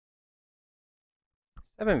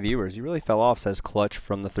7 viewers. You really fell off, says Clutch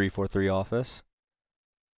from the 343 office.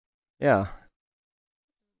 Yeah.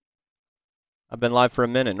 I've been live for a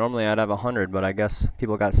minute. Normally I'd have 100, but I guess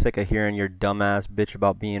people got sick of hearing your dumbass bitch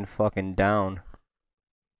about being fucking down.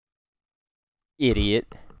 Idiot.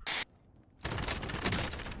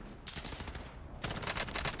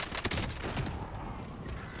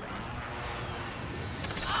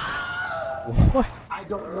 What? I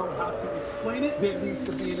don't know how to explain it. There needs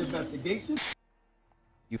to be an investigation.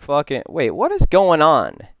 You fucking... Wait, what is going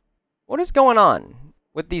on? What is going on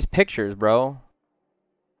with these pictures, bro?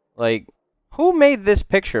 Like, who made this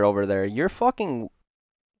picture over there? You're fucking...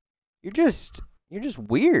 You're just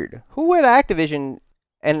weird. Who at Activision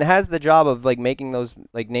and has the job of, like, making those,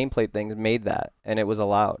 like, nameplate things made that and it was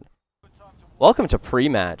allowed? Welcome to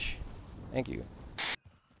pre-match. Thank you.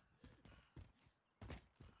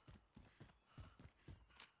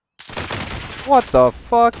 What the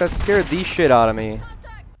fuck? That scared the shit out of me.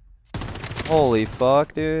 Holy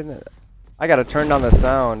fuck, dude. I gotta turn down the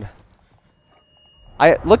sound.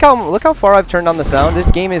 Look how far I've turned down the sound.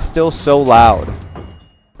 This game is still so loud.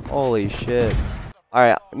 Holy shit.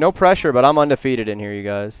 Alright, no pressure, but I'm undefeated in here, you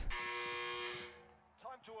guys.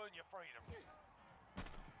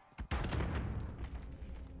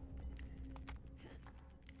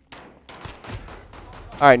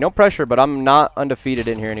 Alright, no pressure, but I'm not undefeated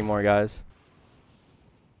in here anymore, guys.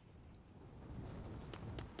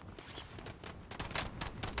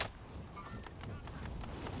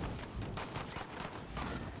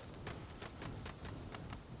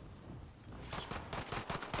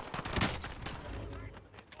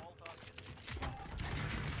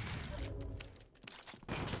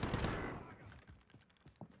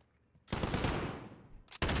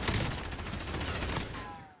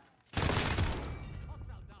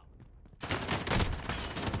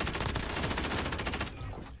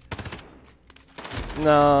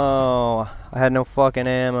 No, I had no fucking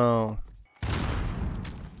ammo.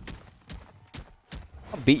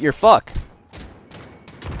 I'll beat your fuck.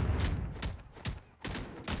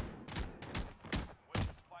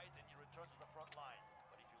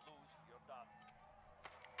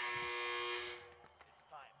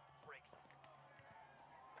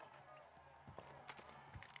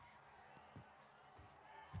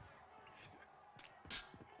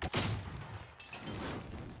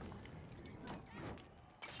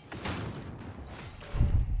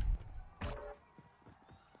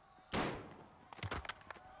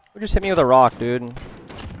 Who just hit me with a rock, dude?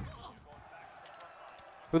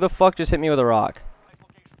 Who the fuck just hit me with a rock?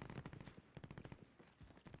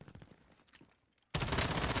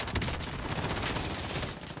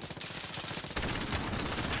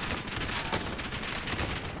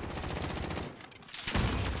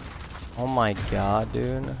 Oh my god,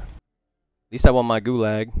 dude. At least I won my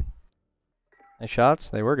gulag. Nice shots?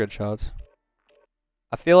 They were good shots.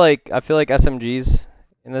 I feel like SMGs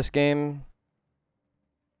in this game,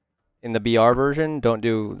 in the BR version, don't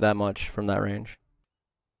do that much from that range.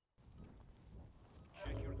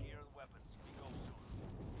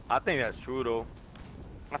 I think that's true though.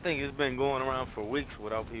 I think it's been going around for weeks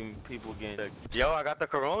without people getting sick. Yo, I got the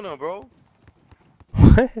corona, bro.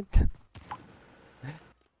 What?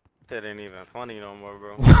 That ain't even funny no more,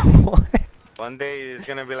 bro. What? One day it's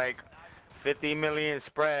gonna be like 50 million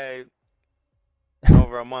spread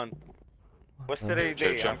over a month. What's today's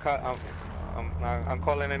date? I'm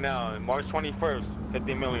calling it now. March 21st,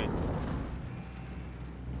 50 million.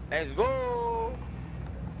 Let's go.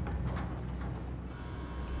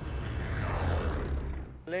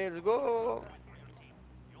 Let's go.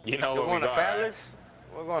 You know We're what going we to got, Fatless.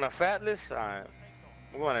 right? We're going to Fatless. Alright.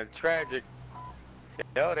 We're going to Tragic.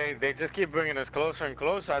 Yo, they just keep bringing us closer and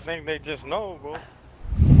closer. I think they just know, bro.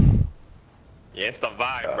 Yeah, it's the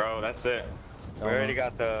vibe, bro. That's it. We already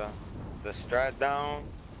got the strat down.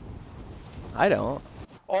 I don't.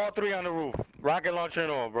 All three on the roof. Rocket launcher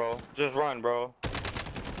and all, bro. Just run, bro.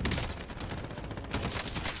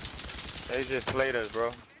 They just played us, bro.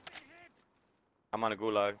 I'm on a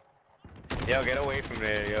gulag. Yo, get away from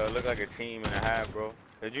there, yo. Look like a team and a half, bro.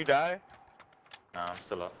 Did you die? Nah, I'm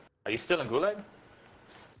still up. Are you still in Gulag?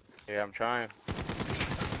 Yeah, I'm trying.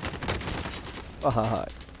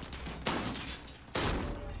 Fuck.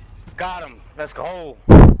 Got him. Let's go.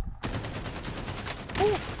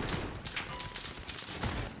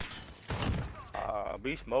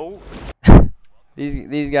 Beast mode.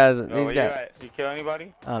 These guys. Oh, These where guys. you at? You kill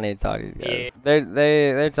anybody? I don't need to talk to these guys. Yeah.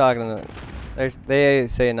 They're talking. They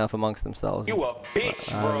say enough amongst themselves. You a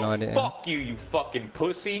bitch, I have bro. no idea. Fuck you, you fucking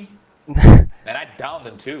pussy. And I downed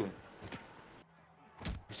him too.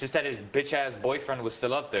 It's just that his bitch ass boyfriend was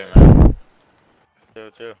still up there, man. Chill,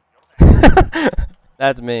 chill.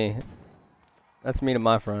 That's me. That's me to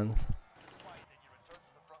my friends.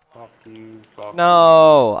 Fuck you, fuck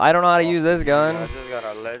No, I don't know how to use this you. gun. I just got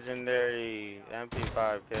a legendary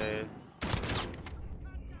MP5K. You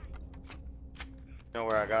know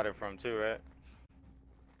where I got it from too, right?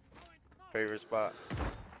 Favorite spot.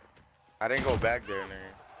 I didn't go back there,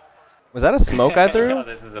 nigga. Was that a smoke I threw? Oh,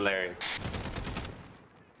 this is hilarious.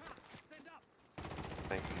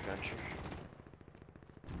 Thank you, Venture.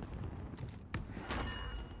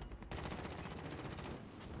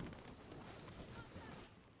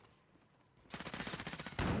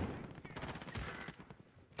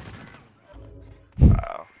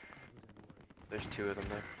 Wow. There's 2 of them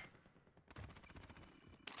there.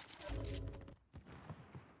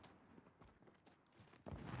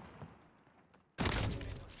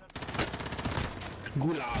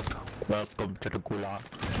 Gulag. Welcome to the Gulag.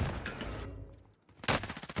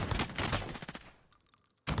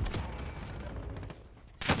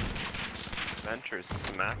 Venture's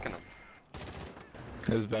smacking him.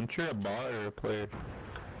 Is Venture a bot or a player?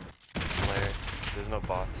 Player. There's no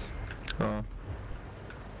bots. Oh.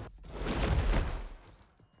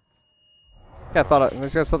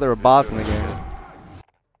 These guys thought there were bots in the game.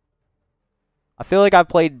 I feel like I've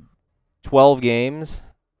played 12 games,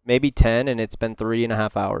 maybe 10, and it's been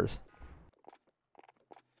 3.5 hours.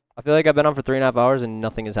 I feel like I've been on for 3.5 hours and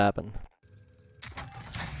nothing has happened.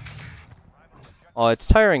 Oh, it's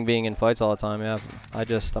tiring being in fights all the time, yeah.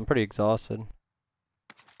 I'm pretty exhausted.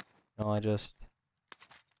 No,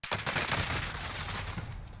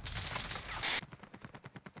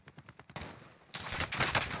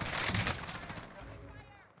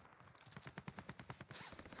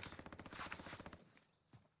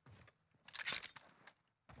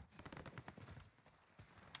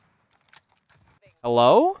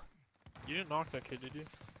 Hello? You didn't knock that kid, did you?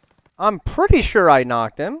 I'm pretty sure I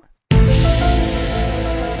knocked him.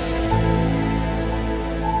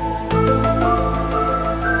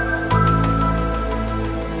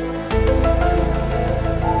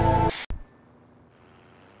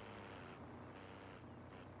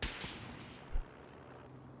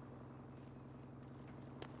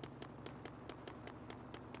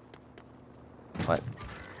 What?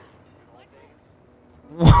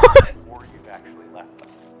 What? Or you've actually left them.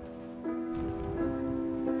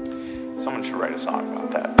 Someone should write a song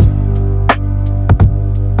about that.